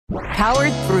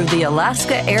Powered through the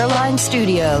Alaska Airlines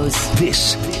Studios.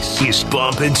 This is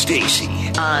Bump and Stacy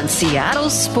on Seattle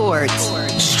Sports.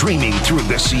 Streaming through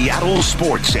the Seattle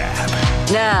Sports app.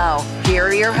 Now, here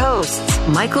are your hosts,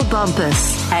 Michael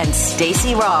Bumpus and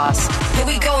Stacy Ross. Here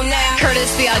we go now.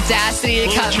 Curtis, the audacity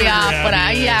to cut me off.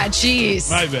 Jeez.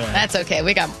 My bad. That's okay.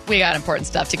 We got important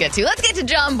stuff to get to. Let's get to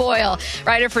John Boyle,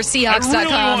 writer for Seahawks.com. I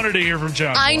really wanted to hear from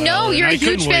John I Boyle, know. You're a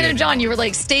huge fan wait. of John. You were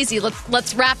like, Stacy,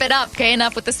 let's wrap it up. Okay,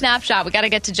 enough with the snapshot. We got to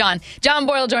get to John. John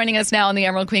Boyle joining us now on the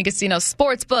Emerald Queen Casino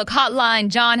Sportsbook Hotline.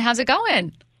 John, how's it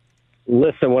going?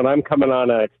 Listen, when I'm coming on,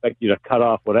 I expect you to cut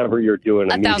off whatever you're doing.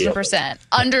 1,000%.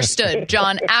 Understood,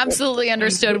 John. Absolutely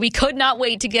understood. We could not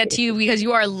wait to get to you because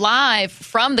you are live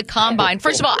from the Combine.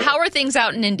 First of all, how are things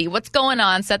out in Indy? What's going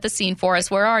on? Set the scene for us.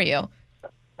 Where are you?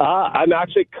 I'm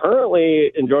actually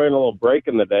currently enjoying a little break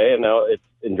in the day, and now it's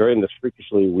enjoying this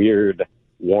freakishly weird,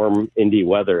 warm Indy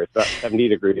weather. It's about 70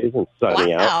 degrees and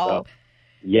sunny out. So,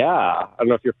 yeah, I don't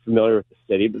know if you're familiar with the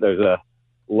city, but there's a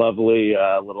lovely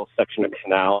little section of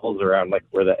canals around like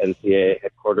where the NCAA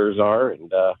headquarters are,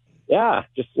 and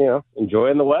just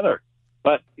enjoying the weather.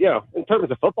 But in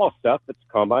terms of football stuff, it's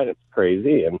Combine, it's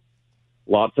crazy, and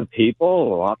lots of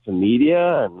people, lots of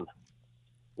media, and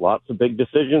lots of big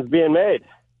decisions being made.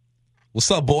 What's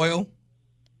up, Boyle?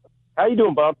 How you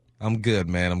doing, Bob? I'm good,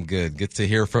 man. I'm good. Good to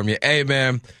hear from you. Hey,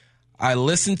 man, I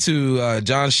listened to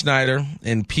John Schneider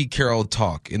and Pete Carroll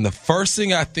talk, and the first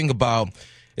thing I think about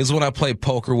is when I play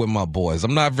poker with my boys.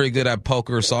 I'm not very good at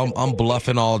poker, so I'm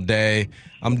bluffing all day.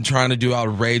 I'm trying to do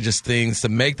outrageous things to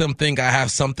make them think I have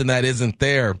something that isn't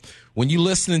there. When you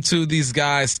listening to these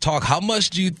guys talk, how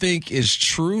much do you think is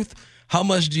truth? How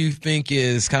much do you think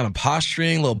is kind of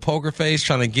posturing, a little poker face,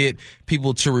 trying to get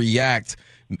people to react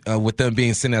with them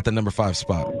being sitting at the number 5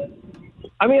 spot?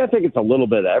 I mean, I think it's a little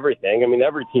bit of everything. I mean,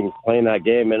 every team's playing that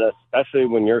game, and especially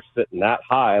when you're sitting that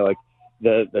high, like,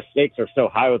 the stakes are so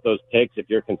high with those picks. If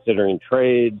you're considering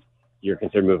trades, you're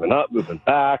considering moving up, moving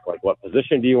back, like what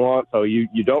position do you want? So you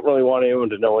don't really want anyone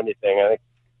to know anything. I think,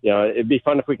 it'd be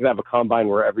fun if we could have a combine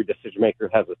where every decision maker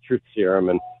has a truth serum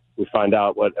and we find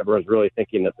out what everyone's really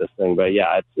thinking at this thing. But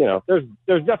yeah, it's,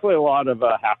 there's definitely a lot of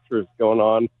half-truths going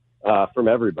on from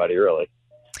everybody, really.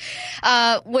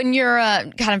 When you're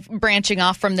kind of branching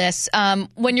off from this,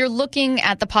 when you're looking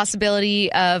at the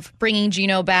possibility of bringing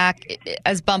Geno back,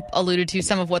 as Bump alluded to,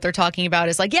 some of what they're talking about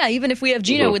is like, yeah, even if we have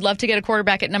Geno, we'd love to get a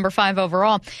quarterback at number 5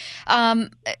 overall.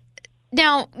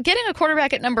 Now, getting a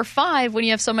quarterback at number 5 when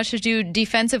you have so much to do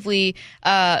defensively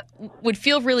would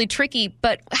feel really tricky.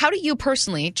 But how do you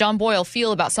personally, John Boyle,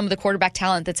 feel about some of the quarterback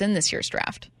talent that's in this year's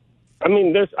draft? I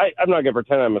mean, I'm not going to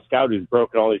pretend I'm a scout who's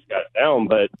broken all these guys down,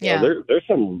 but there's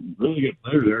some really good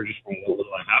players there just from what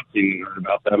little I have seen and heard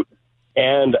about them.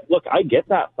 And look, I get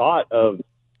that thought of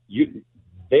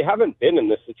they haven't been in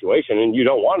this situation, and you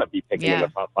don't want to be picking in the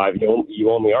top 5. You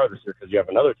only are this year because you have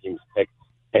another team to pick.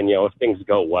 And, if things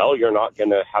go well, you're not going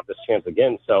to have this chance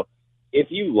again. So if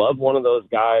you love one of those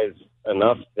guys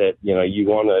enough that, you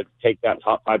want to take that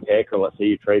top 5 pick, or let's say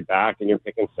you trade back and you're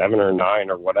picking 7 or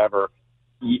 9 or whatever,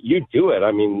 you do it.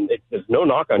 I mean, there's no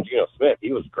knock on Geno Smith.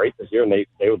 He was great this year, and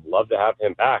they would love to have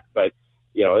him back. But,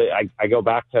 I go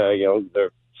back to,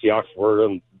 the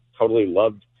Seahawks totally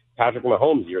loved Patrick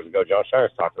Mahomes years ago. John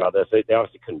Schneider's talked about this. They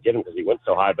obviously couldn't get him because he went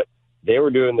so high, but they were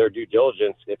doing their due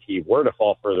diligence if he were to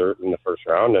fall further in the first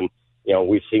round. And,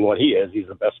 we've seen what he is. He's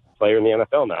the best player in the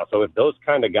NFL now. So if those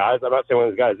kind of guys, I'm not saying one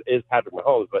of those guys is Patrick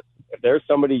Mahomes, but if there's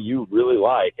somebody you really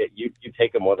like, you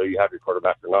take him whether you have your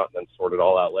quarterback or not, and then sort it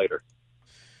all out later.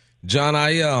 John,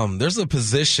 there's a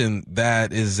position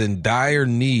that is in dire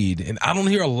need, and I don't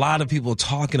hear a lot of people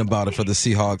talking about it for the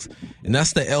Seahawks, and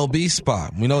that's the LB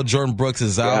spot. We know Jordan Brooks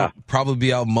is out, probably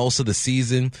be out most of the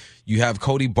season. You have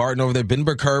Cody Barton over there, Ben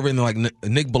Burkervin, and like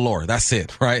Nick Bellore. That's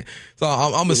it, right? So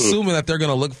I'm assuming that they're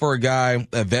going to look for a guy,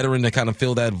 a veteran, to kind of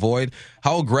fill that void.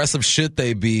 How aggressive should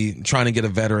they be trying to get a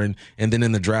veteran, and then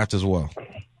in the draft as well?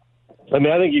 I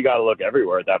mean, I think you got to look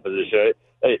everywhere at that position.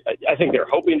 I think they're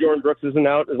hoping Jordan Brooks isn't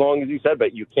out as long as you said,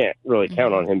 but you can't really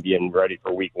count on him being ready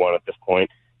for week 1 at this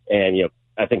point. And,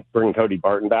 I think bringing Cody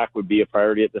Barton back would be a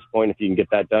priority at this point if you can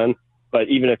get that done. But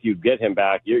even if you get him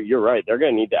back, you're right. They're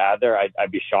going to need to add there.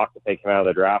 I'd be shocked to take him out of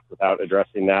the draft without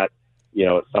addressing that,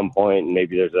 at some point. And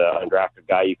maybe there's an undrafted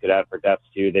guy you could add for depth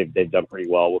too. They've done pretty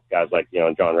well with guys like,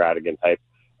 John Radigan type.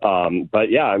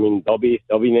 But yeah, I mean, there'll be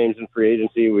names in free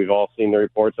agency. We've all seen the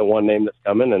reports of one name that's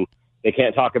coming, and they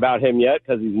can't talk about him yet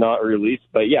because he's not released.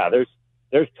 But yeah,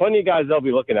 there's plenty of guys they'll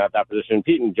be looking at that position.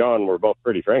 Pete and John were both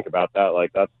pretty frank about that.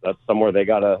 Like that's somewhere they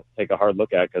got to take a hard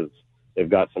look at because they've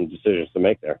got some decisions to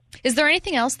make there. Is there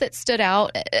anything else that stood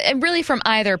out, and really from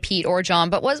either Pete or John,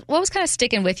 but what was kind of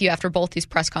sticking with you after both these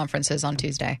press conferences on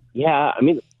Tuesday? Yeah, I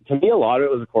mean, to me, a lot of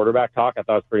it was a quarterback talk. I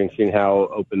thought it was pretty interesting how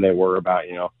open they were about,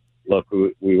 look,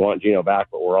 we want Geno back,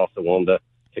 but we're also willing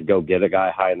to go get a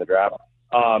guy high in the draft.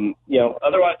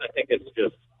 Otherwise, I think it's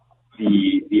just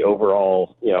the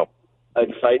overall,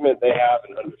 excitement they have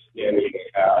and understanding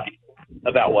they have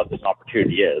about what this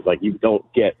opportunity is. Like, you don't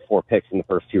get 4 picks in the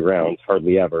first 2 rounds,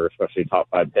 hardly ever, especially top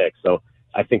 5 picks. So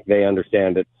I think they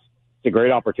understand it's a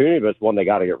great opportunity, but it's one they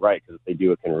got to get right, because if they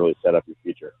do, it can really set up your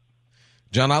future.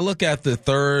 John, I look at the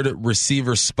third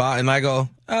receiver spot and I go,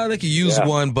 they could use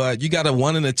one, but you got a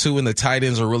 1 and a 2, and the tight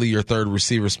ends are really your third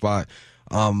receiver spot.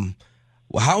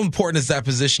 How important is that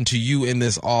position to you in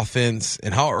this offense,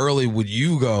 and how early would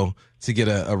you go to get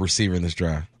a receiver in this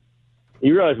draft?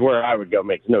 You realize where I would go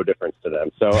makes no difference to them.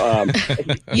 So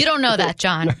you don't know that,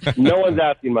 John. No one's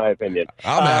asking my opinion.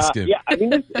 I'm asking. Yeah, I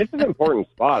mean, it's an important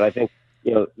spot. I think,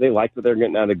 they liked what they're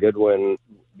getting out of Goodwin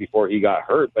before he got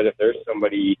hurt. But if there's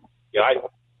somebody, I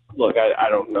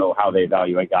don't know how they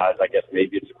evaluate guys. I guess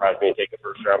maybe it surprised me to take a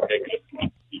first-round pick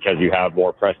just because you have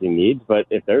more pressing needs. But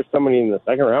if there's somebody in the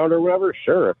second round or whatever,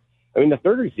 sure. I mean, the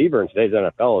third receiver in today's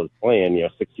NFL is playing,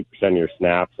 60% of your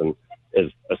snaps and is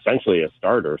essentially a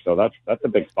starter. So that's a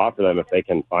big spot for them if they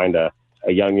can find a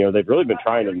young, they've really been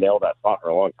trying to nail that spot for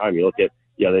a long time. You look at,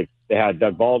 they had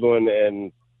Doug Baldwin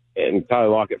and Tyler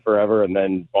Lockett forever, and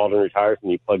then Baldwin retires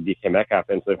and you plug DK Metcalf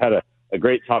in. So they've had a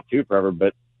great top 2 forever,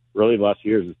 but really the last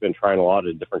few years has been trying a lot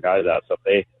of different guys out. So if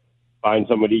they find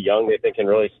somebody young they think can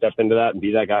really step into that and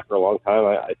be that guy for a long time,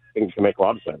 I think it can make a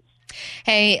lot of sense.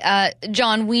 Hey,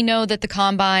 John, we know that the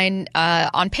combine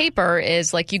on paper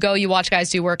is like you watch guys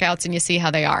do workouts and you see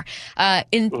how they are.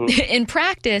 In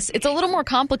practice, it's a little more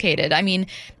complicated. I mean,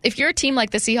 if you're a team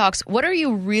like the Seahawks, what are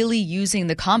you really using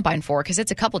the combine for? Because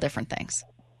it's a couple different things.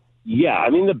 Yeah, I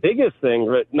mean, the biggest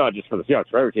thing, not just for the Seahawks,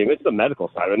 for every team, it's the medical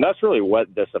side. And that's really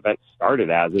what this event started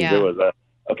as. It was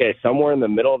somewhere in the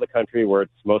middle of the country where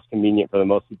it's most convenient for the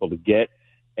most people to get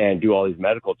and do all these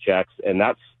medical checks. And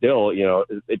that's still,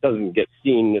 it doesn't get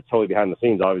seen. It's totally behind the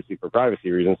scenes, obviously, for privacy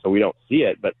reasons, so we don't see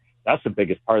it. But that's the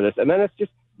biggest part of this. And then it's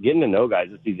just getting to know guys.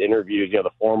 It's these interviews,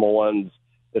 the formal ones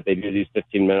that they do, these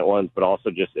 15-minute ones, but also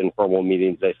just informal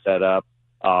meetings they set up.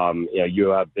 You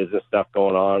have business stuff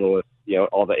going on with,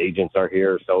 all the agents are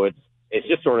here. So it's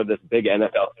just sort of this big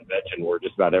NFL convention where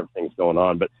just about everything's going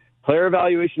on. But player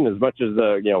evaluation, as much as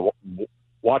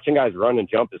watching guys run and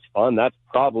jump is fun, that's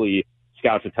probably,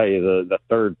 scouts will tell you, the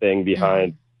third thing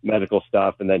behind medical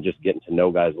stuff, and then just getting to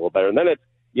know guys a little better. And then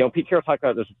it's, Pete Carroll talked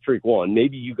about this with Tariq Woolen.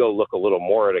 Maybe you go look a little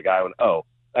more at a guy and,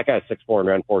 that guy's 6'4" and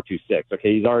ran 4.26.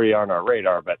 Okay, he's already on our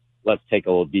radar, but let's take a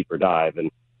little deeper dive,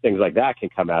 and things like that can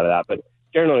come out of that. But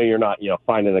generally, you're not,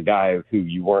 finding a guy who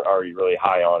you weren't already really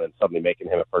high on and suddenly making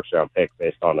him a first-round pick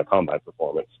based on the combine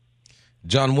performance.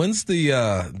 John, when's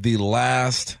the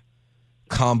last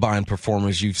combine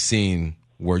performance you've seen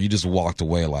where you just walked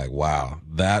away like, wow,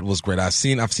 that was great? I've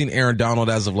seen Aaron Donald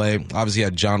as of late. Obviously, you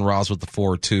had John Ross with the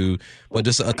 4.2, but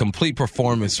just a complete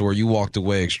performance where you walked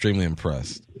away extremely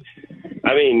impressed.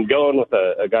 I mean, going with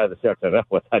a guy the Seahawks ended up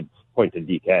with, I'd point to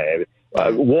DK.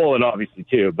 Woolen obviously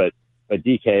too, but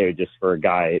DK, just for a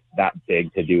guy that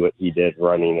big to do what he did,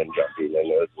 running and jumping, and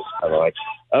it was just kind of like,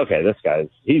 okay, this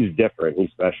he's different,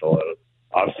 he's special, and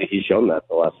obviously he's shown that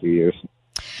the last few years.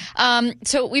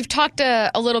 So we've talked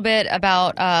a little bit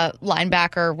about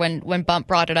linebacker when Bump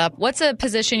brought it up. What's a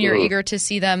position you're eager to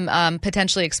see them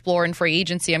potentially explore in free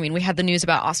agency? I mean, we had the news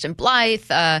about Austin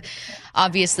Blythe.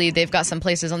 Obviously, they've got some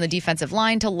places on the defensive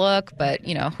line to look, but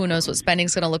who knows what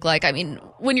spending's going to look like. I mean,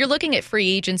 when you're looking at free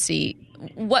agency,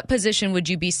 what position would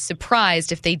you be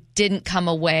surprised if they didn't come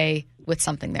away with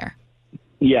something there?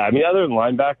 Yeah, I mean, other than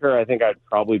linebacker, I think I'd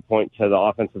probably point to the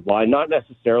offensive line. Not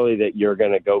necessarily that you're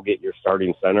going to go get your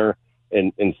starting center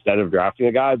instead of drafting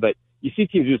a guy, but you see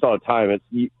teams do this all the time. It's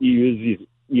you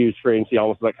use free agency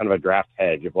almost like kind of a draft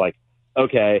hedge of like,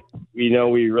 okay, we know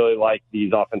we really like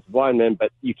these offensive linemen,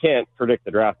 but you can't predict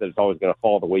the draft that it's always going to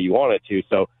fall the way you want it to.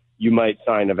 So you might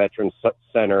sign a veteran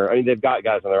center. I mean, they've got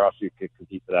guys on their roster who could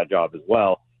compete for that job as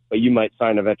well, but you might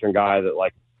sign a veteran guy that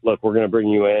like, look, we're going to bring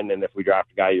you in, and if we draft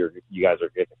a guy, you guys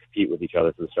are going to compete with each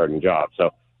other for the starting job.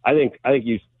 So I think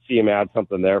you see him add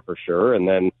something there for sure. And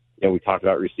then we talked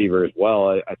about receiver as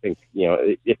well. I think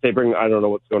if they bring, I don't know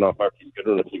what's going on with Marquise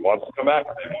Goodwin, if he wants to come back,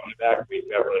 if they want him back, we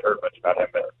haven't really heard much about him.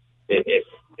 But if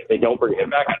if they don't bring him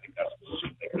back, I think that's a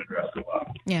position they can address as well.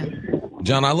 Yeah.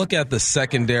 John, I look at the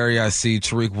secondary. I see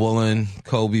Tariq Woolen,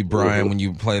 Kobe Bryant, when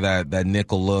you play that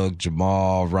nickel look,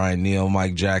 Jamal, Ryan Neal,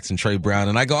 Mike Jackson, Trey Brown,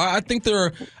 and I go, I think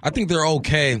they're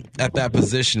okay at that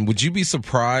position. Would you be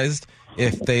surprised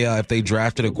if they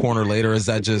drafted a corner later? Is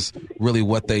that just really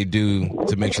what they do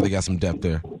to make sure they got some depth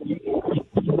there?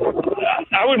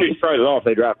 I wouldn't be surprised at all if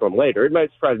they draft one later. It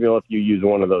might surprise me if you use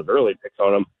one of those early picks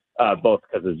on them, both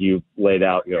because as you laid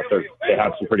out, they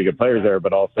have some pretty good players there,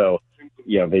 but also,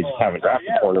 they just haven't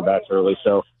drafted cornerbacks early.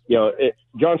 So,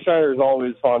 John Schneider is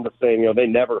always fond of saying, they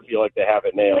never feel like they have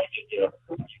it nailed. You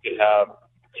could have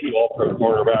 2 all-pro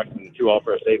cornerbacks and 2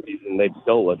 all-pro safeties, and they'd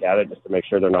still look at it just to make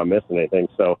sure they're not missing anything.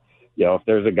 So, if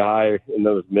there's a guy in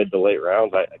those mid to late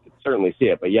rounds, I could certainly see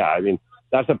it. But, yeah, I mean,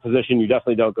 that's a position you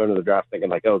definitely don't go into the draft thinking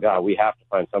like, oh, God, we have to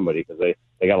find somebody because they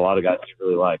got a lot of guys you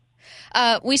really like.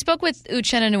 We spoke with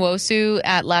Uchenna Nwosu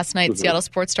at last night's Seattle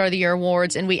Sports Star of the Year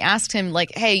Awards, and we asked him,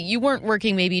 hey, you weren't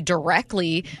working maybe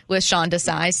directly with Sean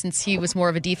Desai since he was more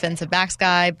of a defensive backs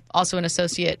guy, also an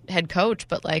associate head coach,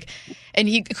 but and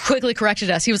he quickly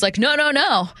corrected us. He was like, no,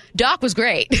 Doc was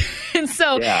great. And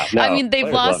so, they've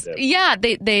lost. Yeah,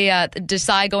 they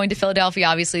Desai going to Philadelphia.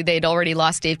 Obviously, they'd already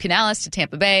lost Dave Canales to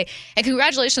Tampa Bay, and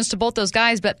congratulations to both those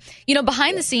guys. But,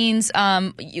 behind the scenes,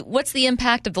 what's the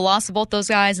impact of the loss of both those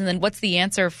guys, and then what's the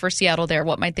answer for Seattle there?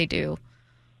 What might they do?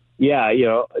 Yeah,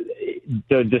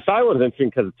 the Desai was interesting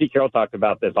because Pete Carroll talked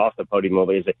about this off the podium.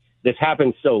 Is that this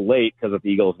happened so late because of the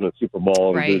Eagles in the Super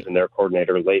Bowl and losing their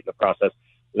coordinator late in the process.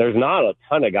 There's not a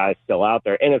ton of guys still out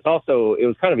there, and it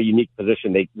was kind of a unique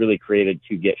position they really created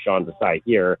to get Sean Desai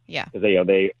here. Yeah, because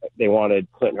they wanted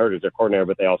Clinton Hurd as their coordinator,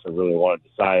 but they also really wanted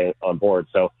Desai on board.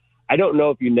 So I don't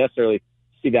know if you necessarily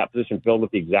see that position filled with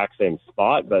the exact same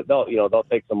spot, but they'll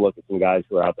take some look at some guys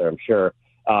who are out there, I'm sure.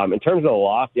 In terms of the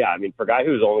loss, for a guy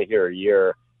who's only here a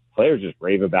year, players just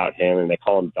rave about him and they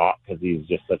call him Doc because he's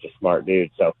just such a smart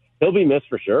dude. So he'll be missed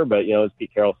for sure. But, as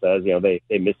Pete Carroll says,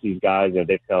 they miss these guys. They've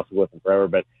been with them forever,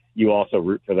 but you also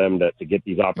root for them to get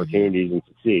these opportunities and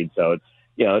succeed. So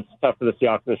it's tough for the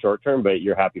Seahawks in the short term, but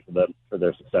you're happy for them for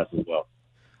their success as well.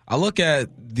 I look at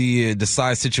the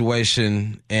Desai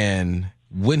situation, and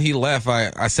when he left,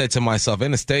 I said to myself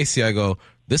and to Stacey, I go,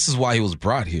 this is why he was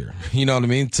brought here. You know what I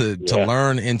mean? To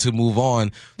learn and to move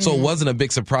on. So it wasn't a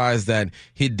big surprise that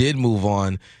he did move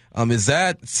on. Is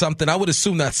that something, I would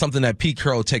assume that's something that Pete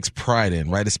Carroll takes pride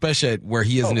in, right? Especially at where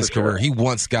he is in his career. He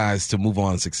wants guys to move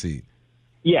on and succeed.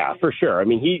 Yeah, for sure. I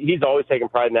mean, he's always taken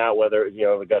pride in that, whether,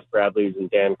 the Gus Bradleys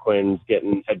and Dan Quinn's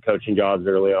getting head coaching jobs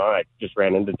early on. I just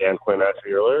ran into Dan Quinn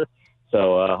actually earlier,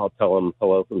 so I'll tell him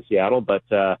hello from Seattle. But,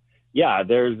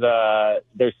 there's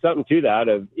something to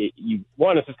that.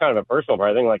 It's just kind of a personal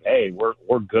part. I think hey,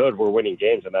 we're good, we're winning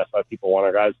games, and that's why people want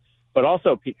our guys. But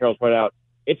also, Pete Carroll's pointed out,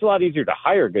 it's a lot easier to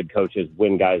hire good coaches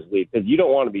when guys leave because you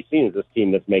don't want to be seen as this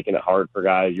team that's making it hard for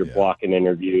guys. You're blocking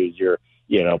interviews, you're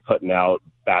putting out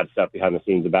bad stuff behind the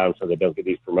scenes about them so they don't get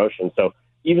these promotions. So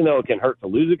even though it can hurt to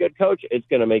lose a good coach, it's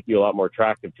going to make you a lot more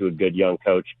attractive to a good young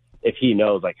coach if he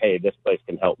knows hey, this place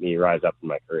can help me rise up in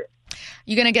my career.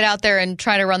 You going to get out there and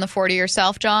try to run the 40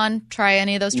 yourself, John? Try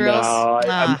any of those drills? No,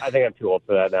 I think I'm too old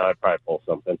for that now. I'd probably pull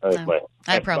something.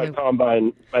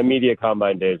 My media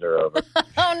combine days are over.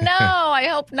 Oh, no, I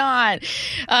hope not.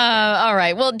 All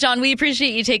right. Well, John, we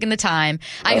appreciate you taking the time.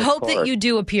 I hope that you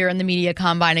do appear in the media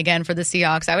combine again for the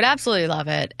Seahawks. I would absolutely love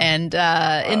it. And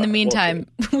in the meantime,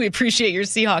 we appreciate your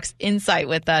Seahawks insight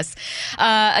with us.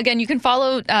 Again, you can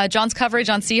follow John's coverage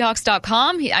on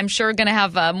Seahawks.com. I'm sure going to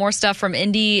have more stuff from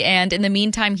Indy. And in the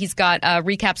meantime, he's got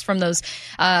recaps from those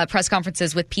press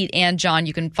conferences with Pete and John.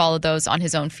 You can follow those on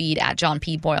his own feed at John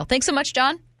P. Boyle. Thanks so much,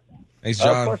 John. Thanks,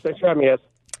 John. Of course, thanks for having me, guys.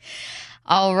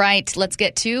 All right, let's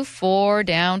get to 4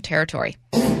 Down Territory.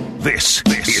 This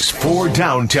is 4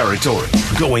 Down Territory,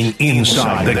 going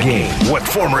inside the game with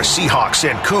former Seahawks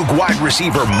and Coug wide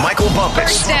receiver Michael Bumpus.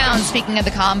 First down, speaking of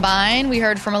the Combine, we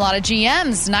heard from a lot of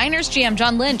GMs. Niners GM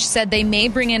John Lynch said they may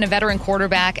bring in a veteran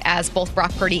quarterback as both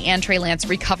Brock Purdy and Trey Lance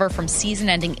recover from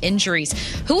season-ending injuries.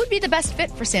 Who would be the best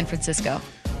fit for San Francisco?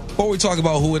 Before we talk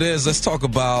about who it is, let's talk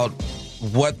about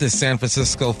what the San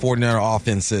Francisco 49er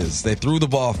offense is. They threw the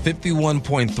ball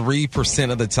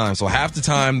 51.3% of the time. So half the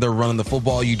time they're running the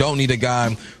football. You don't need a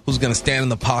guy who's going to stand in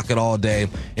the pocket all day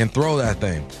and throw that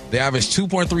thing. They average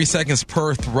 2.3 seconds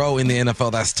per throw in the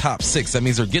NFL. That's top 6. That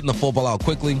means they're getting the football out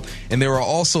quickly. And they were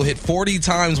also hit 40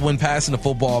 times when passing the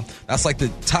football. That's like the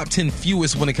top 10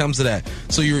 fewest when it comes to that.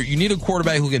 So you need a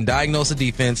quarterback who can diagnose the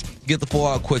defense, get the ball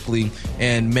out quickly,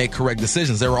 and make correct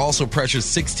decisions. They were also pressured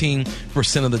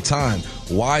 16% of the time.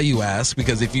 Why, you ask?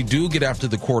 Because if you do get after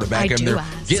the quarterback and they're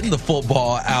getting the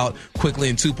football out quickly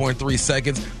in 2.3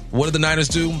 seconds, what do the Niners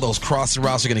do? Those crossing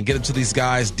routes are going to get it to these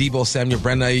guys, Deebo Samuel,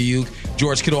 Brandon Ayuk,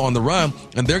 George Kittle on the run,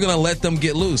 and they're going to let them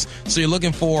get loose. So you're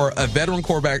looking for a veteran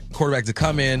quarterback to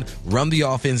come in, run the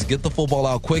offense, get the football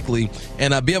out quickly,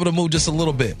 and be able to move just a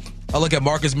little bit. I look at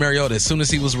Marcus Mariota. As soon as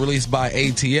he was released by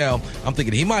ATL, I'm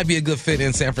thinking he might be a good fit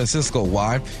in San Francisco.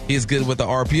 Why? He's good with the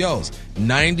RPOs.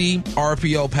 90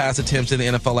 RPO pass attempts in the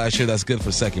NFL last year. That's good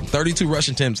for second. 32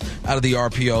 rushing attempts out of the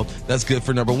RPO. That's good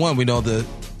for number one. We know the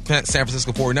San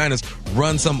Francisco 49ers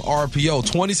run some RPO.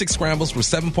 26 scrambles for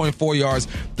 7.4 yards.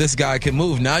 This guy can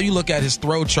move. Now you look at his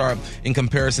throw chart in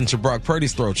comparison to Brock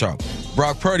Purdy's throw chart.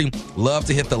 Brock Purdy loved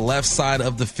to hit the left side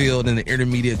of the field in the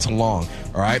intermediate to long.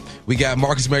 All right? We got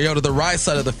Marcus Mariota, the right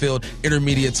side of the field,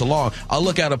 intermediate to long. I'll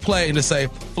look at a play and just say,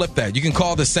 flip that. You can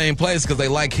call the same plays because they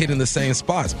like hitting the same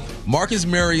spots. Marcus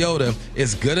Mariota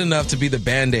is good enough to be the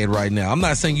Band-Aid right now. I'm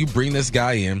not saying you bring this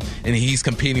guy in and he's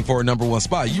competing for a number one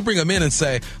spot. You bring him in and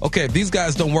say, okay, if these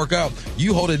guys don't work out,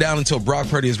 you hold it down until Brock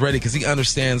Purdy is ready because he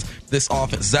understands this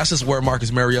offense. That's just where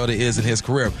Marcus Mariota is in his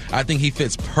career. I think he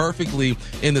fits perfectly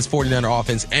in this 49er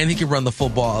offense, and he can run the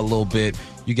football a little bit.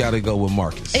 You got to go with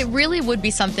Marcus. It really would be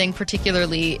something,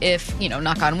 particularly if,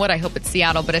 knock on wood, I hope it's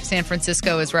Seattle, but if San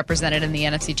Francisco is represented in the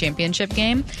NFC Championship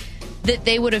game, that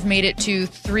they would have made it to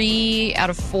 3 out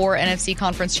of 4 NFC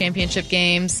Conference Championship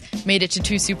games, made it to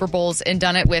 2 Super Bowls, and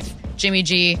done it with Jimmy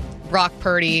G, Brock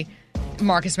Purdy,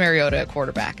 Marcus Mariota at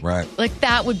quarterback. Right. Like,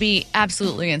 that would be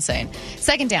absolutely insane.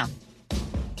 Second down.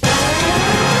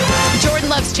 Jordan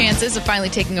Love's chances of finally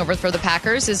taking over for the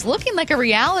Packers is looking like a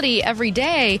reality every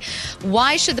day.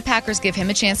 Why should the Packers give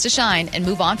him a chance to shine and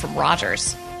move on from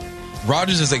Rodgers?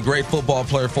 Rodgers is a great football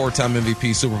player, 4-time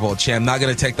MVP, Super Bowl champ. Not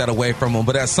going to take that away from him.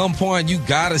 But at some point, you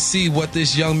got to see what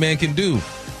this young man can do.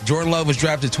 Jordan Love was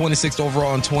drafted 26th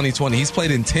overall in 2020. He's played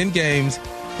in 10 games.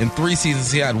 In 3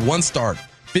 seasons, he had 1 start.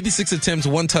 56 attempts,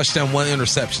 1 touchdown, 1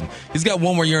 interception. He's got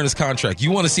 1 more year in his contract.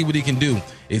 You want to see what he can do.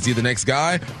 Is he the next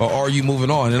guy, or are you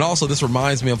moving on? And also, this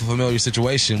reminds me of a familiar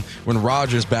situation when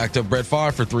Rodgers backed up Brett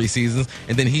Favre for 3 seasons,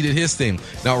 and then he did his thing.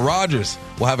 Now, Rodgers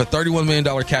will have a $31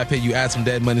 million cap hit. You add some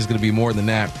dead money, it's going to be more than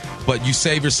that. But you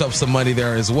save yourself some money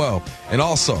there as well. And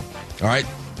also, all right,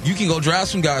 you can go draft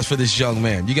some guys for this young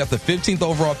man. You got the 15th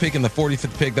overall pick and the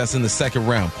 45th pick. That's in the second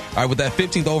round. All right, with that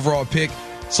 15th overall pick,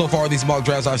 so far, these mock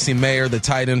drafts, I've seen Mayer, the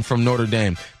tight end from Notre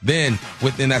Dame. Then,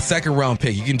 within that second round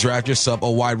pick, you can draft yourself a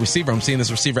wide receiver. I'm seeing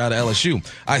this receiver out of LSU.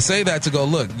 I say that to go,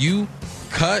 look, you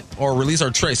cut or release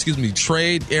or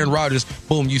trade Aaron Rodgers.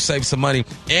 Boom, you save some money.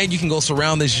 And you can go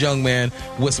surround this young man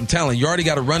with some talent. You already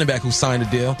got a running back who signed a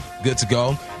deal. Good to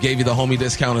go. Gave you the homie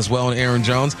discount as well on Aaron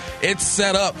Jones. It's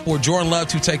set up for Jordan Love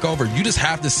to take over. You just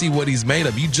have to see what he's made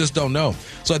of. You just don't know.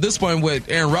 So at this point with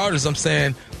Aaron Rodgers, I'm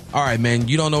saying, all right, man,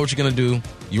 you don't know what you're going to do.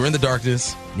 You're in the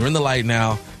darkness. You're in the light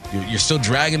now. You're still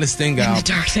dragging this thing out. In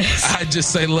the darkness. I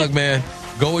just say, look, man,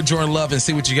 go with Jordan Love and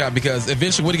see what you got, because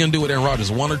eventually what are you going to do with Aaron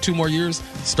Rodgers? 1 or 2 more years?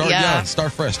 Start young.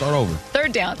 Start fresh. Start over.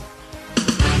 Third down.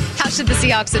 How should the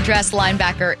Seahawks address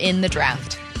linebacker in the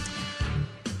draft?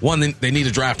 One, they need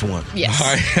to draft one. Yes. All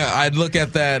right. I'd look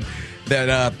at that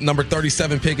number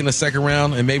 37 pick in the second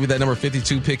round and maybe that number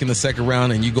 52 pick in the second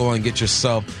round, and you go and get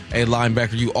yourself a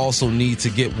linebacker. You also need to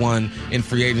get one in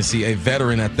free agency, a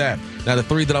veteran at that. Now, the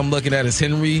 3 that I'm looking at is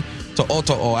Henry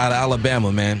To'oto'o out of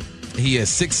Alabama, man. He is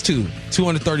 6'2",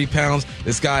 230 pounds.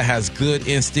 This guy has good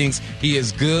instincts. He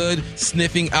is good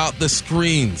sniffing out the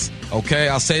screens. Okay,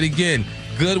 I'll say it again.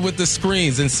 Good with the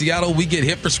screens. In Seattle, we get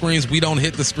hit for screens. We don't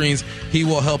hit the screens. He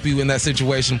will help you in that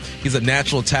situation. He's a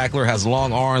natural tackler, has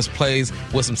long arms, plays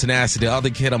with some tenacity. The other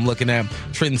kid I'm looking at,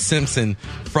 Trenton Simpson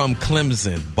from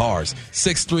Clemson. Bars.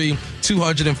 6'3",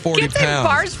 240 pounds. Get them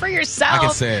bars for yourself. I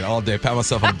can say it all day. Pat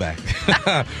myself on the back.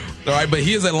 All right, but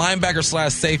he is a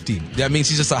linebacker / safety. That means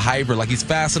he's just a hybrid. Like, he's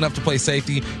fast enough to play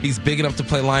safety. He's big enough to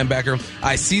play linebacker.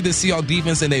 I see the Seahawks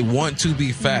defense, and they want to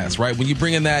be fast, right? When you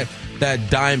bring in that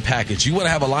dime package, you want to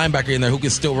have a linebacker in there who can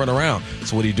still run around.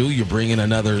 So what do? You bring in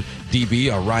another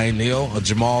DB, a Ryan Neal, a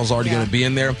Jamal's already going to be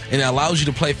in there, and it allows you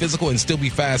to play physical and still be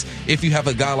fast if you have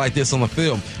a guy like this on the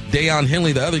field. Deion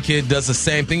Henley, the other kid, does the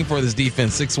same thing for this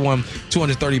defense. 6'1",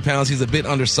 230 pounds. He's a bit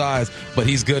undersized, but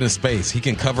he's good in space. He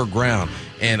can cover ground.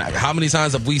 And how many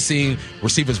times have we seen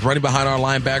receivers running behind our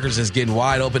linebackers just getting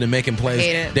wide open and making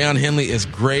plays? Deion Henley is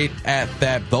great at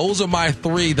that. Those are my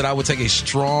 3 that I would take a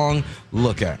strong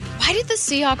look at. Why did the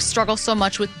Seahawks struggle so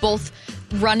much with both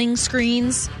running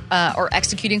screens or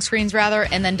executing screens, rather,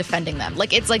 and then defending them?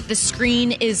 Like, it's like the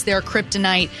screen is their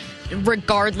kryptonite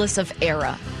regardless of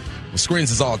era.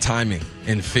 Screens is all timing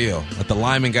and feel. Like the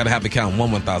linemen got to have to count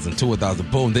 1,000,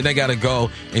 2,000, boom. Then they got to go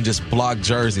and just block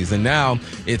jerseys. And now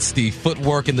it's the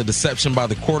footwork and the deception by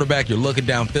the quarterback. You're looking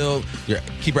downfield.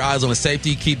 Keep your eyes on the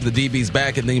safety, keep the DBs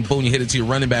back, and then boom, you hit it to your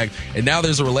running back. And now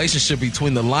there's a relationship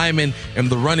between the lineman and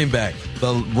the running back.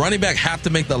 The running back have to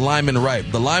make the lineman right.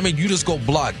 The lineman, you just go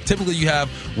block. Typically, you have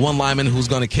one lineman who's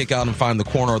going to kick out and find the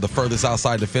corner or the furthest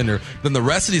outside defender. Then the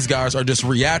rest of these guys are just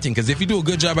reacting, because if you do a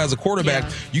good job as a quarterback,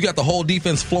 you got the whole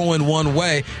defense flowing one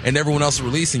way and everyone else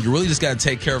releasing. You really just got to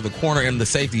take care of the corner and the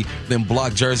safety, then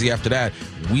block jersey after that.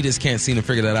 We just can't seem to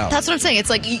figure that out. That's what I'm saying. It's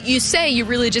like you say you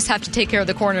really just have to take care of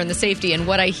the corner and the safety, and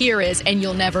what I hear is, and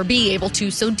you'll never be able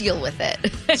to, so deal with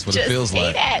it. That's what it feels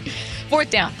like. Fourth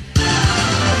down.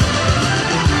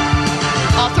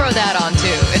 I'll throw that on,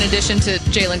 too. In addition to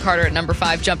Jalen Carter at number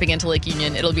 5 jumping into Lake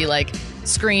Union, it'll be like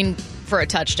screen for a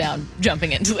touchdown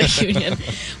jumping into Lake Union.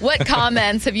 What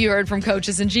comments have you heard from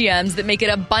coaches and GMs that make it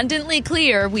abundantly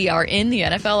clear we are in the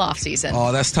NFL offseason?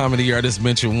 Oh, that's time of the year. I just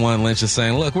mentioned one. Lynch is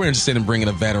saying, look, we're interested in bringing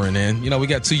a veteran in. You know, we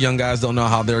got 2 young guys, don't know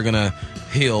how they're going to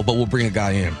heal, but we'll bring a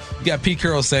guy in. You got Pete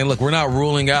Carroll saying, look, we're not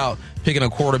ruling out picking a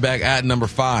quarterback at number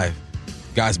 5.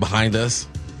 Guys behind us,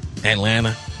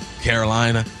 Atlanta,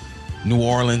 Carolina, New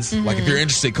Orleans. Like, if you're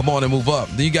interested, come on and move up.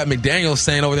 Then you got McDaniel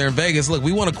saying over there in Vegas, look,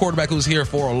 we want a quarterback who's here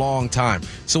for a long time.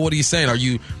 So what are you saying? Are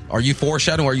you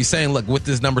foreshadowing? Or are you saying, look, with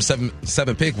this number 7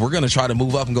 pick, we're going to try to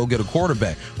move up and go get a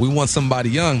quarterback. We want somebody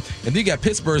young. And then you got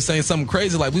Pittsburgh saying something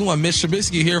crazy like, we want Mitch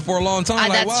Trubisky here for a long time.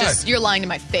 Like, why? Just, you're lying to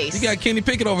my face. You got Kenny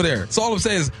Pickett over there. So all I'm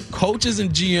saying is coaches and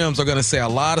GMs are going to say a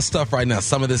lot of stuff right now.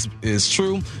 Some of this is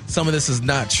true. Some of this is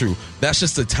not true. That's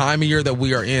just the time of year that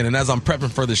we are in. And as I'm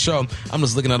prepping for the show, I'm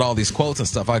just looking at all these quotes and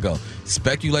stuff. I go,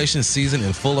 speculation season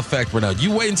in full effect right now.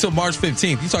 You wait until March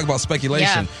 15th. You talk about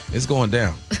speculation, it's going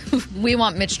down. We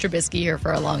want Mitch Trubisky here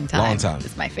for a long time. Long time.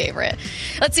 It's my favorite.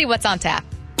 Let's see what's on tap.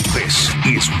 This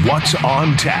is What's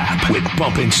on Tap with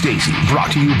Bump and Stacy,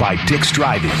 brought to you by Dick's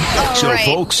Drive-In. So, right,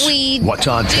 folks, what's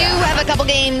on tap? We do have a couple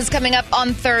games coming up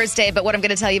on Thursday, but what I'm going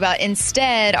to tell you about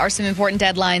instead are some important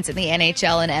deadlines in the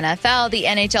NHL and NFL. The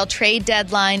NHL trade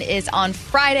deadline is on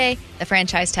Friday. The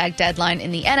franchise tag deadline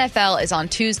in the NFL is on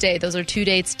Tuesday. Those are 2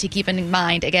 dates to keep in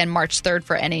mind. Again, March 3rd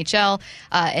for NHL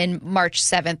and March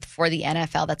 7th for the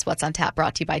NFL. That's What's on Tap,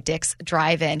 brought to you by Dick's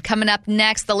Drive-In. Coming up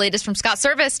next, the latest from Scott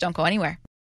Service. Don't go anywhere.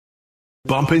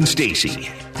 Bump and Stacy.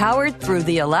 Powered through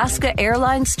the Alaska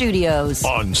Airlines Studios.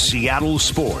 On Seattle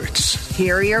Sports.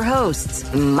 Here are your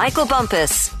hosts, Michael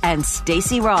Bumpus and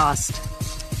Stacy Rost.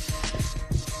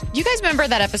 You guys remember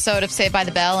that episode of Saved by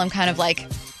the Bell? I'm kind of like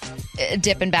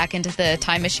dipping back into the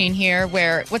time machine here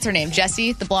where, what's her name?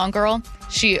 Jessie, the blonde girl.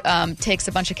 She takes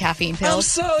a bunch of caffeine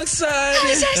pills. I'm so excited.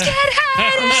 I'm so scared.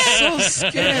 I'm so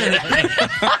scared.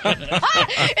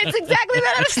 It's exactly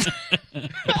that episode.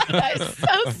 I'm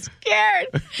so scared.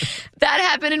 That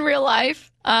happened in real life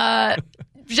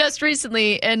just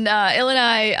recently. And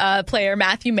Illinois player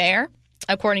Matthew Mayer,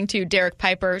 according to Derek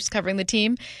Pipers covering the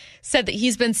team, said that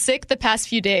he's been sick the past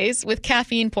few days with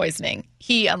caffeine poisoning.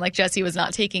 He, unlike Jesse, was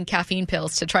not taking caffeine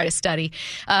pills to try to study.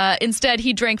 Instead,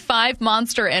 he drank 5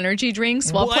 Monster energy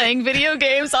drinks while playing video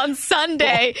games on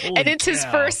Sunday, and it's his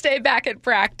first day back at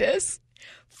practice.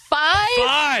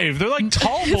 5? They're like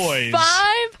tall boys.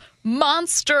 5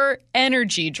 Monster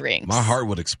energy drinks. My heart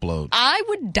would explode. I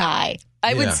would die.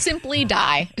 I would simply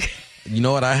die. You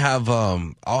know what?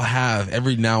 I'll have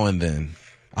every now and then.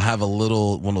 I have one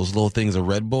of those little things of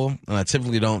Red Bull, and I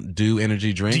typically don't do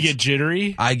energy drinks. Do you get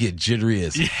jittery? I get jittery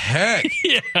as heck.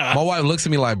 Yeah. My wife looks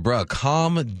at me like, bruh,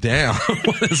 calm down.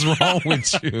 What is wrong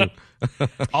with you?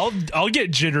 I'll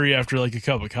get jittery after like a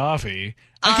cup of coffee.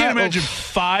 I can't imagine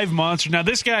 5 Monster. Now,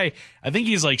 this guy, I think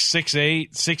he's like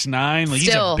 6'8", 6'9". Like,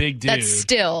 he's a big dude.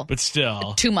 But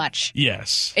still. Too much.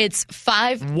 Yes. It's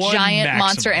 5 giant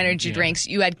Monster energy drinks.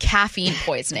 You had caffeine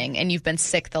poisoning, and you've been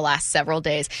sick the last several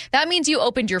days. That means you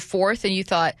opened your 4th, and you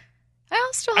thought,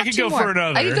 I'll still have 2 more.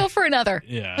 I could go for another.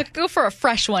 Yeah. I could go for a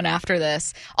fresh one after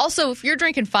this. Also, if you're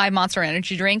drinking 5 Monster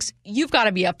energy drinks, you've got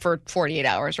to be up for 48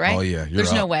 hours, right? Oh, yeah.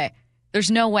 There's no way. There's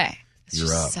no way. It's You're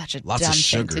just up. such a Lots dumb of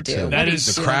sugar, thing to do. too. That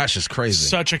is the crash is crazy.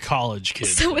 Such a college kid.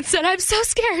 Someone said, I'm so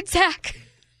scared, Zach.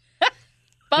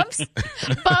 Bumps,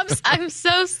 I'm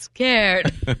so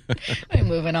scared. We're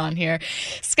moving on here.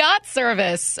 Scott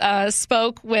Service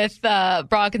spoke with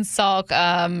Brock and Salk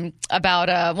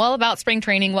about spring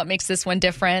training, what makes this one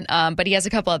different. But he has a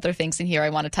couple other things in here I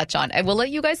want to touch on. I will let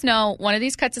you guys know one of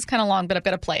these cuts is kind of long, but I've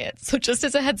got to play it. So just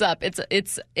as a heads up,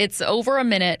 it's over a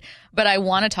minute, but I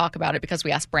want to talk about it because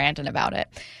we asked Brandon about it.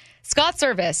 Scott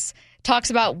Service talks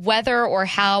about whether or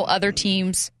how other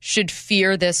teams should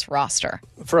fear this roster.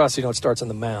 For us, it starts on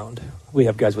the mound. We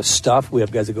have guys with stuff. We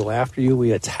have guys that go after you.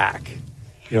 We attack.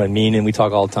 You know what I mean? And we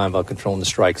talk all the time about controlling the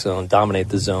strike zone, dominate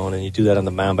the zone, and you do that on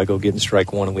the mound by getting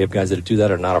strike one, and we have guys that do that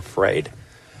are not afraid.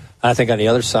 I think on the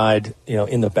other side,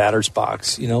 in the batter's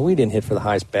box, we didn't hit for the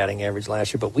highest batting average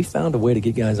last year, but we found a way to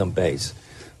get guys on base.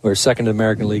 We were second in the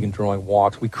American League in drawing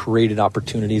walks. We created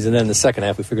opportunities, and then in the second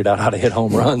half, we figured out how to hit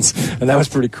home runs, and that was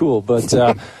pretty cool. But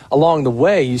along the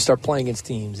way, you start playing against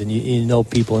teams, and you know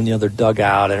people in the other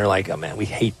dugout, and they're like, oh, man, we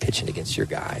hate pitching against your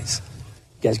guys.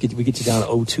 We get you down to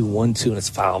 0-2, 1-2, and it's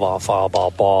foul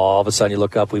ball. All of a sudden, you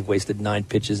look up, we've wasted 9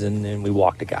 pitches, and we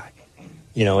walked a guy.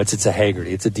 It's a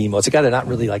Haggerty, it's a Demo. It's a guy they're not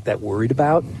really like that worried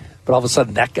about, but all of a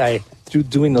sudden, that guy, through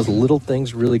doing those little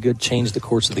things really good, changed the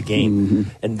course of the game. Mm-hmm.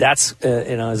 And that's,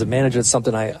 as a manager, it's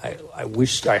something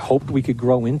I hoped we could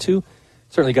grow into.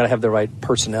 Certainly got to have the right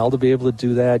personnel to be able to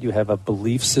do that. You have a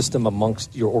belief system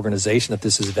amongst your organization that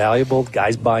this is valuable.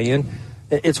 Guys buy in.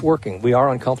 It's working. We are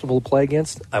uncomfortable to play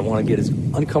against. I want to get as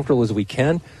uncomfortable as we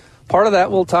can. Part of that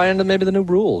will tie into maybe the new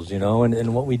rules,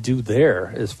 and what we do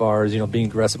there as far as, being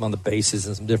aggressive on the bases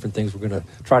and some different things we're going to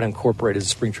try to incorporate as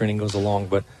spring training goes along.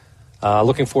 But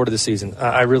looking forward to the season.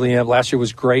 I really am. Last year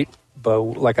was great, but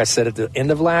like I said at the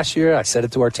end of last year, I said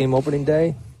it to our team opening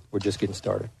day, we're just getting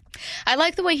started. I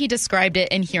like the way he described it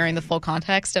and hearing the full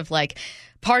context of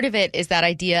part of it is that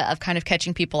idea of kind of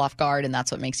catching people off guard, and that's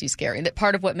what makes you scary. That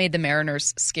part of what made the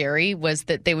Mariners scary was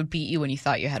that they would beat you when you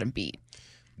thought you had them beat.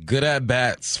 Good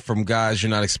at-bats from guys you're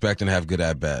not expecting to have good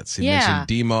at-bats. He mentioned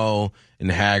Demo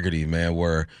and Haggerty, man,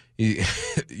 where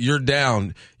you're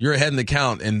down, you're ahead in the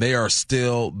count, and they are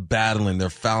still battling. They're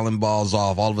fouling balls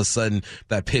off. All of a sudden,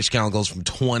 that pitch count goes from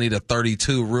 20 to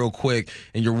 32 real quick,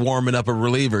 and you're warming up a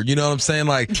reliever. You know what I'm saying?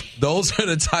 Those are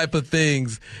the type of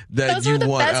things that you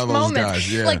want out of those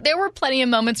guys. Yeah. There were plenty of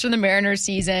moments from the Mariners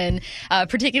season,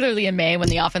 particularly in May when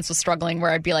the offense was struggling, where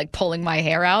I'd be pulling my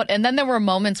hair out. And then there were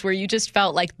moments where you just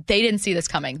felt like they didn't see this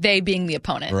coming, they being the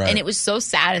opponent. Right. And it was so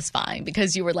satisfying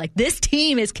because you were like, this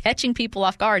team is catching people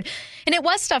off guard. And it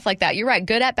was stuff like that. You're right.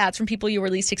 Good at-bats from people you were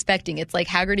least expecting. It's like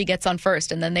Haggerty gets on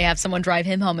first, and then they have someone drive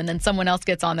him home, and then someone else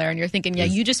gets on there, and you're thinking,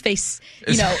 you just face,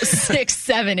 6,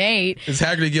 7, 8. It's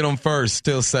Haggerty get on first,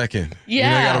 still second.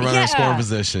 Yeah. You got to run in scoring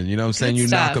position. You know what I'm saying? Good you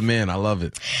stuff. knock them in. I love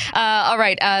it. All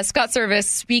right. Scott Servais,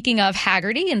 speaking of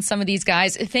Haggerty and some of these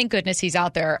guys, thank goodness he's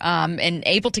out there and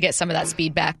able to get some of that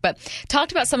speed back. But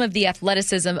talked about some of the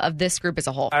athleticism of this group as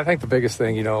a whole. I think the biggest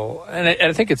thing, and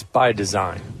I think it's by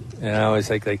design. It's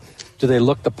like do they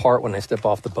look the part when they step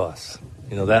off the bus?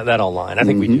 That online. I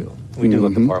think we do. We do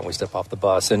look the part when we step off the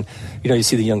bus. And, you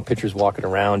see the young pitchers walking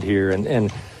around here.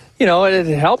 And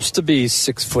it helps to be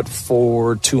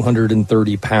 6'4",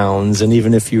 230 pounds. And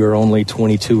even if you're only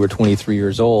 22 or 23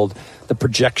 years old, the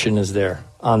projection is there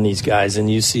on these guys.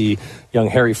 And you see young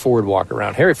Harry Ford walk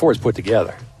around. Harry Ford's put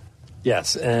together.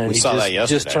 Yes. And he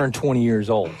just turned 20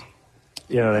 years old.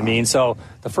 You know what I mean? So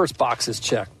the first box is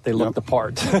checked. They look the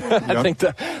part. I think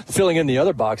the filling in the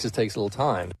other boxes takes a little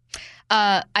time.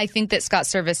 I think that Scott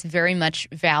Servais very much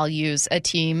values a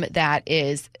team that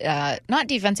is not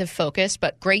defensive focused,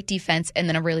 but great defense, and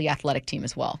then a really athletic team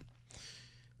as well.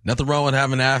 Nothing wrong with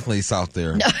having athletes out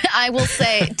there. No, I will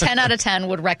say 10 out of 10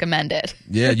 would recommend it.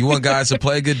 Yeah, you want guys to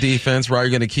play good defense, right?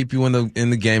 You're going to keep you in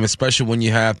the game, especially when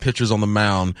you have pitchers on the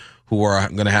mound who are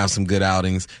going to have some good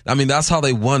outings. I mean, that's how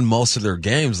they won most of their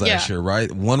games last year, right?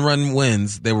 1-run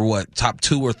wins. They were top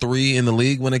 2 or 3 in the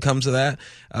league when it comes to that.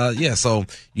 So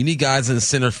you need guys in the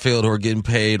center field who are getting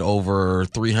paid over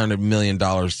 $300 million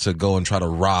to go and try to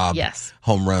rob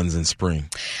home runs in spring.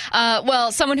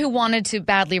 Well, someone who wanted to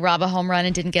badly rob a home run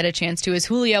and didn't get a chance to is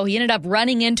Julio. He ended up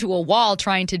running into a wall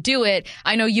trying to do it.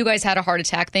 I know you guys had a heart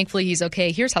attack. Thankfully, he's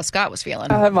okay. Here's how Scott was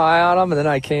feeling. I had my eye on him, and then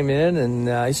I came in,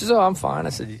 and he says, I'm fine.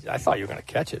 I said, I thought you were going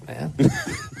to catch it, man.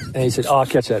 And he said, I'll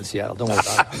catch that in Seattle. Don't worry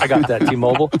about it. I got that,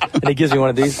 T-Mobile. And he gives me one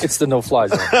of these. It's the no-fly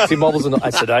zone. T-Mobile's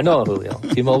I said, I know, Julio.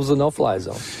 T-Mobile's a no-fly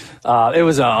zone. It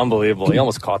was unbelievable. He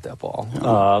almost caught that ball.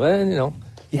 And,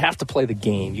 you have to play the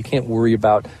game. You can't worry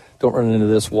about don't run into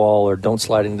this wall or don't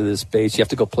slide into this space. You have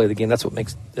to go play the game. That's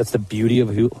the beauty of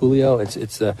Julio.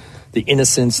 It's the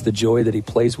innocence, the joy that he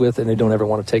plays with, and they don't ever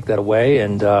want to take that away.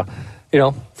 And,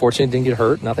 fortunately didn't get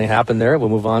hurt. Nothing happened there. We'll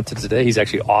move on to today. He's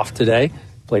actually off today.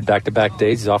 Played back-to-back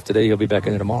days. He's off today. He'll be back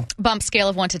in tomorrow. Bump scale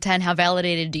of 1 to 10. How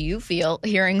validated do you feel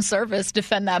hearing Servais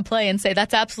defend that play and say,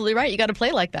 that's absolutely right. You got to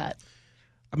play like that?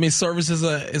 I mean, Servais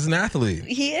is an athlete.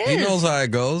 He is. He knows how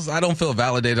it goes. I don't feel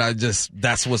validated.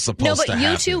 That's what's supposed to happen.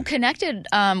 No, but you two connected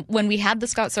when we had the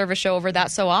Scott Servais show over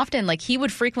that so often. He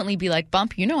would frequently be like,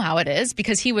 Bump, you know how it is,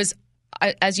 because he was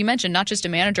as you mentioned, not just a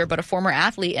manager, but a former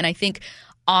athlete. And I think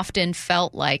often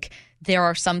felt like there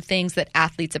are some things that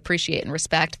athletes appreciate and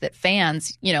respect that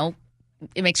fans,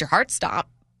 it makes your heart stop.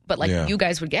 But you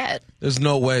guys would get. There's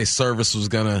no way Service was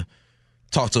going to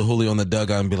talk to Julio in the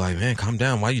dugout and be like, man, calm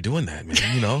down. Why are you doing that,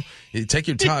 man? Take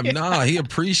your time. Nah, he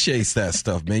appreciates that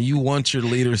stuff, man. You want your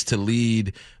leaders to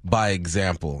lead by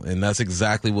example. And that's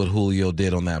exactly what Julio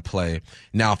did on that play.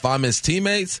 Now, if I'm his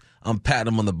teammates, I'm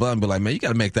patting him on the butt and be like, man, you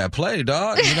got to make that play,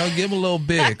 dog. Give him a little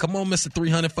bit. Come on, Mr.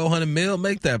 300, 400 mil,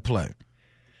 make that play.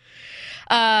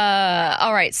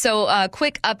 All right. So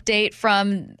quick update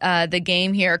from the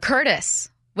game here. Curtis,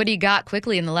 what do you got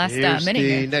quickly in the last minute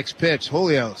here? The next pitch.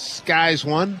 Julio skies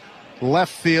one.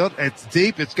 Left field. It's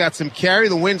deep. It's got some carry.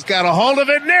 The wind's got a hold of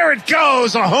it. And there it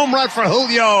goes. A home run for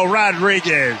Julio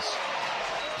Rodriguez.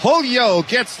 Julio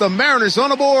gets the Mariners on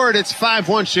the board. It's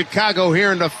 5-1 Chicago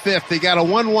here in the fifth. They got a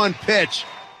 1-1 pitch.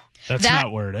 That's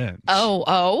not where it ends.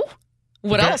 Oh.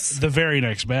 What else? The very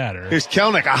next batter. Here's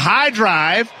Kelenic. A high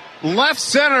drive. Left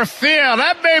center field.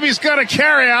 That baby's going to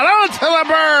carry out onto the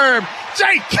berm.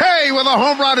 J.K. with a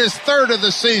home run, his third of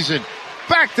the season.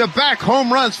 Back-to-back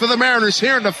home runs for the Mariners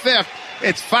here in the fifth.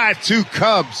 It's 5-2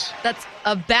 Cubs. That's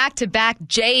a back-to-back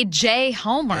J.J.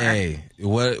 homer. Hey,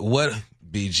 what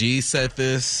BG said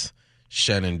this.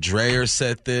 Shannon Drayer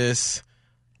said this.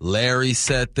 Larry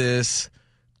said this.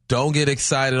 Don't get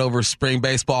excited over spring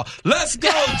baseball. Let's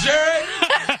go, Jerry.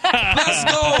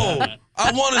 Let's go.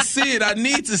 I want to see it. I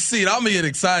need to see it. I'm going to get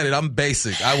excited. I'm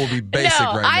basic. I will be basic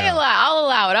right now. I'll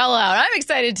allow it. I'm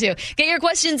excited too. Get your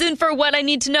questions in for What I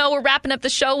Need to Know. We're wrapping up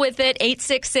the show with it.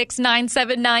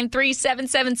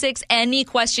 866-979-3776. Any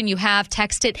question you have,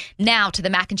 text it now to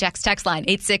the Mac and Jacks text line.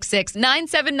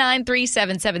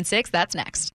 866-979-3776. That's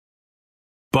next.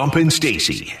 Bump and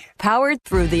Stacy. Powered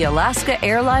through the Alaska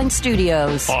Airlines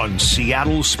Studios. On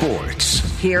Seattle Sports.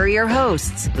 Here are your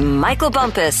hosts, Michael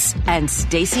Bumpus and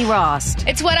Stacy Rost.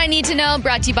 It's What I Need to Know,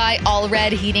 brought to you by All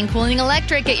Red Heating, Cooling,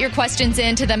 Electric. Get your questions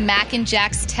in to the Mac and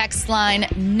Jacks text line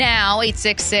now,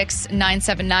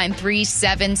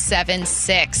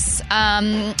 866-979-3776.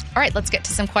 All right, let's get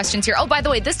to some questions here. Oh, by the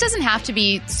way, this doesn't have to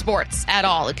be sports at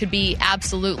all. It could be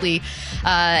absolutely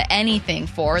anything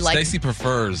for Stacy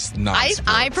prefers non-sports.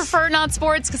 I prefer not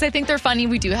sports because I think they're funny.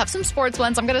 We do have some sports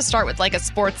ones. I'm going to start with a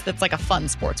sports that's a fun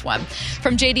sports one.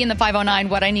 From JD in the 509,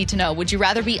 What I Need to Know. Would you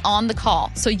rather be on the call?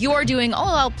 So you are doing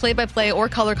play-by-play or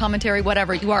color commentary,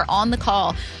 whatever. You are on the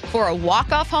call for a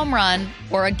walk-off home run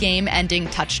or a game-ending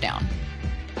touchdown.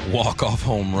 Walk-off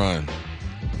home run,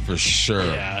 for sure.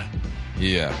 Yeah.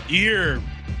 You hear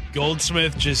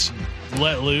Goldsmith just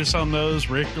let loose on those,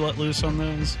 Rick let loose on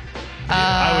those.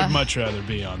 I would much rather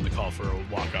be on the call for a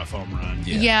walk-off home run.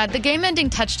 Yeah, the game-ending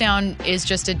touchdown is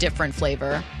just a different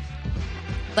flavor.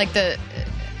 Without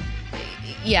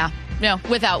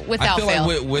I feel fail.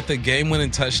 like with a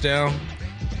game-winning touchdown,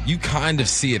 you kind of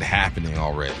see it happening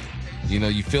already.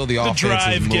 You feel the offense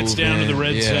drive gets down to the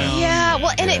red zone. Yeah,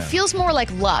 it feels more like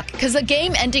luck because a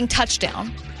game-ending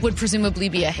touchdown would presumably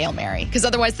be a Hail Mary because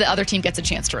otherwise the other team gets a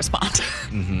chance to respond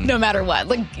no matter what.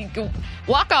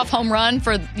 Walk-off home run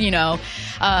for,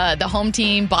 the home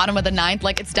team, bottom of the ninth,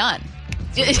 it's done.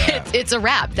 It's a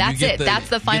wrap. That's it. That's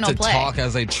the final play. Talk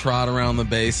as they trot around the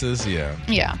bases.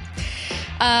 Yeah.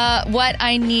 What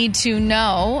I need to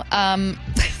know.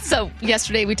 So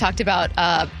yesterday we talked about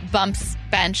Bump's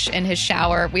bench in his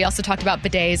shower. We also talked about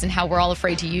bidets and how we're all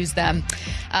afraid to use them.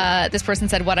 This person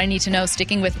said, what I need to know,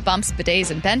 sticking with Bumps,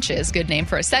 bidets, and benches, good name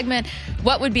for a segment.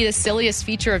 What would be the silliest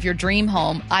feature of your dream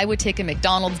home? I would take a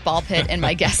McDonald's ball pit in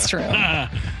my guest room.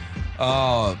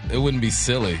 It wouldn't be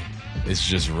silly. It's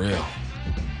just real.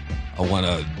 I want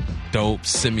a dope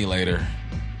simulator.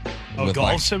 A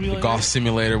golf simulator? A golf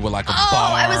simulator with a bar.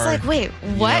 I was like, wait,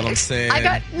 what? You know what I'm saying?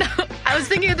 I was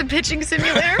thinking of the pitching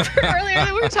simulator earlier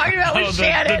that we were talking about with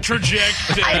Shannon. The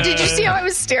trajectory. Did you see how I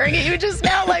was staring at you just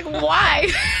now?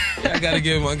 Why? I gotta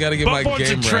get my game right. Bump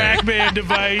wants a TrackMan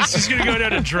device. He's gonna go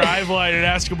down to Driveline and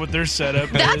ask them what their setup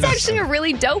is. That's actually a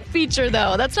really dope feature,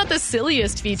 though. That's not the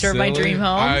silliest feature of my dream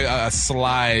home. A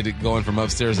slide going from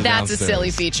upstairs to downstairs. That's a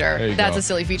silly feature. That's a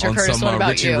silly feature. On Curtis, some what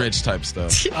about Richie you? Rich type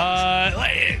stuff.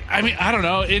 I don't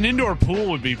know. An indoor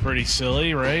pool would be pretty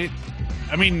silly, right?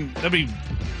 That'd be.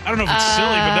 I don't know if it's silly,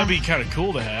 but that'd be kind of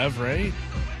cool to have, right?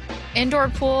 Indoor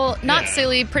pool, not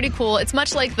silly, pretty cool. It's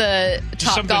much like the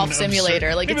Top Golf Simulator.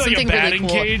 Absurd. Like Maybe it's something like a really cool.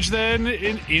 batting cage then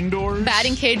indoors.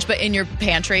 Batting cage, but in your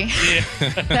pantry.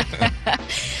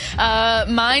 Yeah.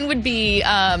 Mine would be,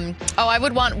 I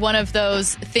would want one of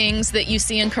those things that you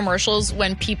see in commercials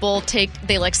when people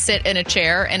they like sit in a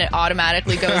chair and it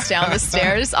automatically goes down the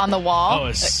stairs on the wall.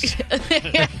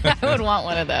 I would want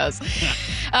one of those.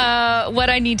 What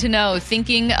I need to know,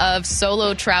 thinking of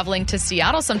solo traveling to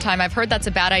Seattle sometime. I've heard that's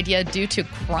a bad idea due to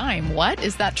crime. What?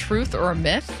 Is that truth or a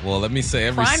myth? Well, let me say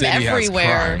every crime city everywhere.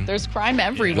 has crime. There's crime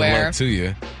everywhere. Good luck to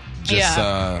you. Just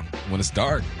when it's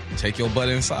dark, take your butt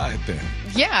inside then.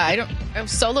 Yeah,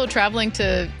 solo traveling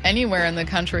to anywhere in the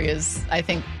country is, I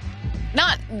think,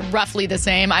 not roughly the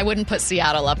same. I wouldn't put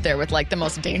Seattle up there with like the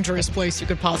most dangerous place you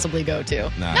could possibly go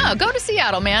to. No, go to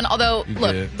Seattle, man. Although,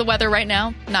 look, the weather right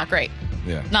now, not great.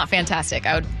 Yeah. Not fantastic.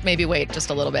 I would maybe wait just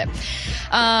a little bit.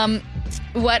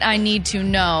 What I need to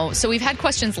know. So we've had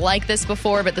questions like this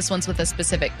before, but this one's with a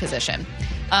specific position.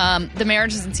 The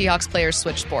Mariners and Seahawks players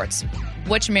switch sports.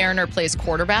 Which Mariner plays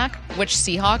quarterback? Which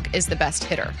Seahawk is the best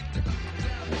hitter?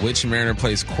 Which Mariner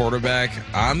plays quarterback?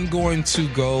 I'm going to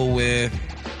go with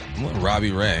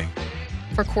Robbie Ray.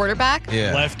 For quarterback?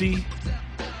 Yeah. Lefty?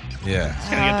 Yeah.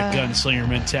 He's got the gunslinger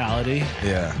mentality.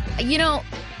 Yeah.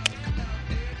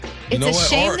 It's a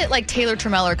shame that like Taylor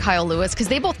Trammell or Kyle Lewis, because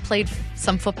they both played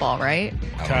some football, right?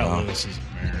 Kyle Lewis isn't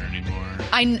Mariner anymore.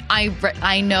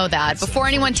 I know that. Before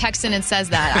anyone texts in and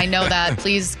says that, I know that.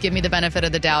 Please give me the benefit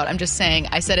of the doubt. I'm just saying,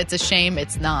 I said it's a shame.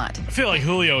 It's not. I feel like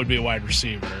Julio would be a wide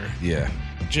receiver. Yeah.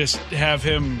 Just have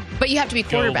him. But you have to be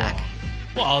quarterback.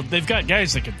 Well, they've got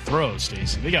guys that can throw,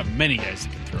 Stacey. They got many guys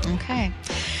that can throw. Okay.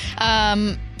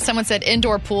 Someone said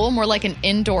indoor pool, more like an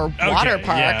indoor water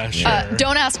park. Yeah, sure.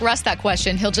 Don't ask Russ that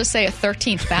question. He'll just say a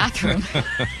 13th bathroom.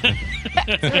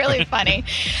 It's really funny.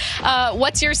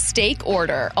 What's your steak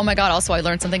order? Oh, my God. Also, I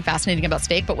learned something fascinating about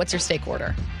steak, but what's your steak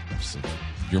order?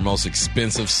 Your most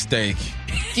expensive steak.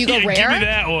 Do you go rare? Give me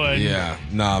that one. Yeah.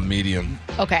 Nah, medium.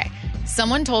 Okay.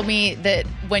 Someone told me that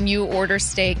when you order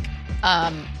steak,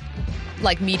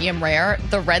 like medium rare,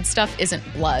 the red stuff isn't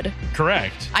blood.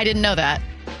 Correct. I didn't know that.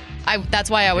 That's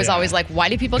why I was always like, why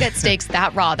do people get steaks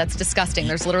that raw? That's disgusting.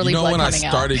 There's literally blood coming out. When I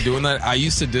started doing that, I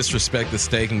used to disrespect the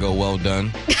steak and go, well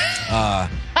done.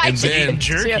 And then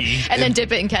jerky. And then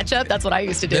dip it in ketchup. That's what I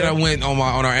used to do. Then I went on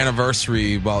our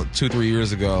anniversary about 2-3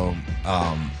 years ago.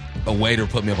 A waiter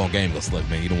put me up on game. Goes, look,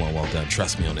 man, you don't want well done.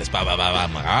 Trust me on this. Blah, blah, blah, blah.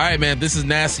 I'm like, all right, man, this is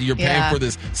nasty. You're paying for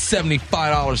this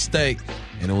 $75 steak.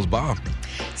 And it was bomb.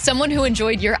 Someone who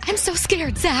enjoyed your I'm so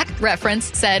scared, Zach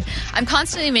reference said, I'm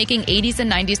constantly making 80s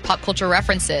and 90s pop culture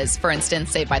references, for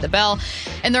instance, Saved by the Bell,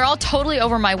 and they're all totally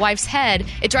over my wife's head.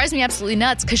 It drives me absolutely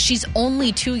nuts because she's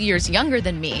only 2 years younger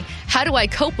than me. How do I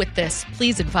cope with this?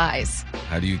 Please advise.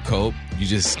 How do you cope? You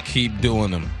just keep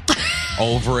doing them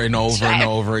over and over and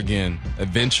over again.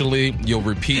 Eventually, you'll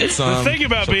repeat some. The thing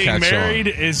about being married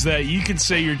is that you can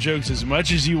say your jokes as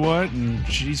much as you want, and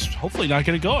she's hopefully not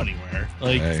going to go anywhere.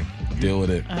 Like, hey, deal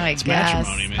with it. It's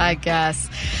matrimony, man. I guess.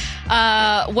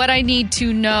 What I need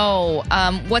to know,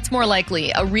 what's more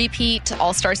likely, a repeat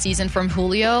All-Star season from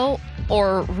Julio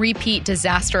or repeat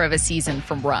disaster of a season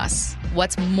from Russ?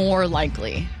 What's more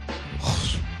likely?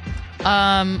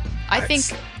 I think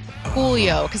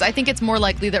Julio, because I think it's more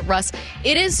likely that Russ,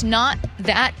 it is not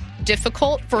that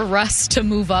difficult for Russ to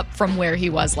move up from where he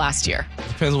was last year.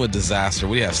 Depends on what disaster.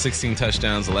 We have 16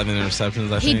 touchdowns, 11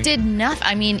 interceptions, I think. He did nothing.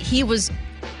 I mean, he was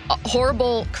a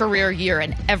horrible career year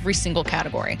in every single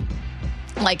category.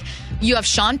 Like, you have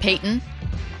Sean Payton.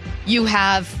 You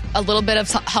have a little bit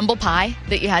of humble pie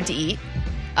that you had to eat.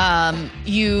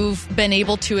 You've been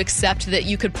able to accept that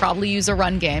you could probably use a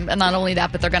run game. And not only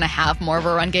that, but they're going to have more of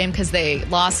a run game because they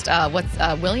lost,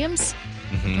 Williams?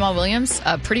 Jamal Williams,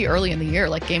 pretty early in the year,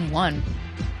 like game 1.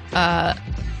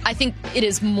 I think it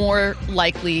is more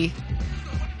likely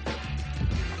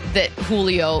that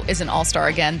Julio is an all-star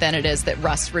again than it is that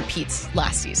Russ repeats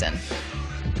last season.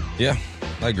 Yeah,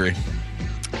 I agree.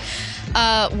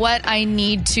 What I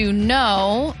need to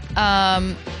know,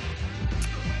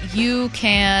 you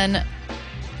can...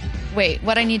 Wait,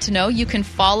 what I need to know, you can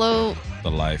follow... The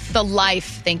life. The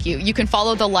life, thank you. You can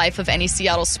follow the life of any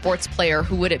Seattle sports player.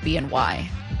 Who would it be and why?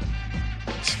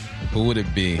 Who would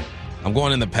it be? I'm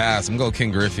going in the past. I'm going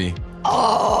Ken Griffey.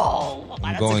 Oh,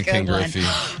 I'm going Ken Griffey.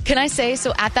 Can I say,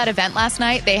 so at that event last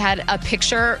night, they had a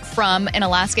picture from an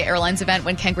Alaska Airlines event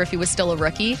when Ken Griffey was still a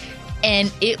rookie.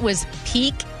 And it was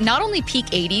peak, not only peak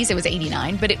 80s, it was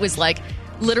 89, but it was like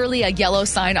literally a yellow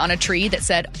sign on a tree that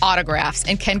said autographs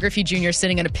and Ken Griffey Jr.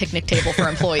 sitting at a picnic table for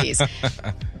employees.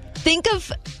 Think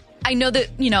of, I know that,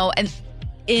 and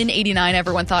in 89,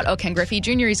 everyone thought, oh, Ken Griffey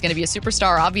Jr., he's going to be a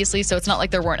superstar, obviously, so it's not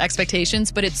like there weren't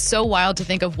expectations, but it's so wild to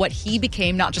think of what he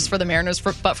became, not just for the Mariners,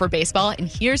 but for baseball. And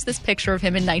here's this picture of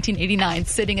him in 1989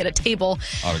 sitting at a table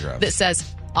that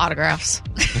says autographs.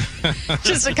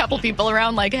 Just a couple people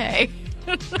around like, hey.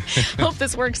 Hope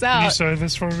this works out. Can you sign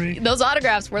this for me? Those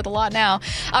autographs worth a lot now.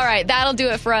 All right, that'll do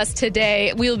it for us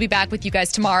today. We will be back with you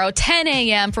guys tomorrow, 10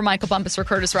 a.m. For Michael Bumpus, for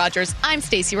Curtis Rogers. I'm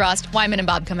Stacey Rost. Wyman and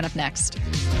Bob coming up next.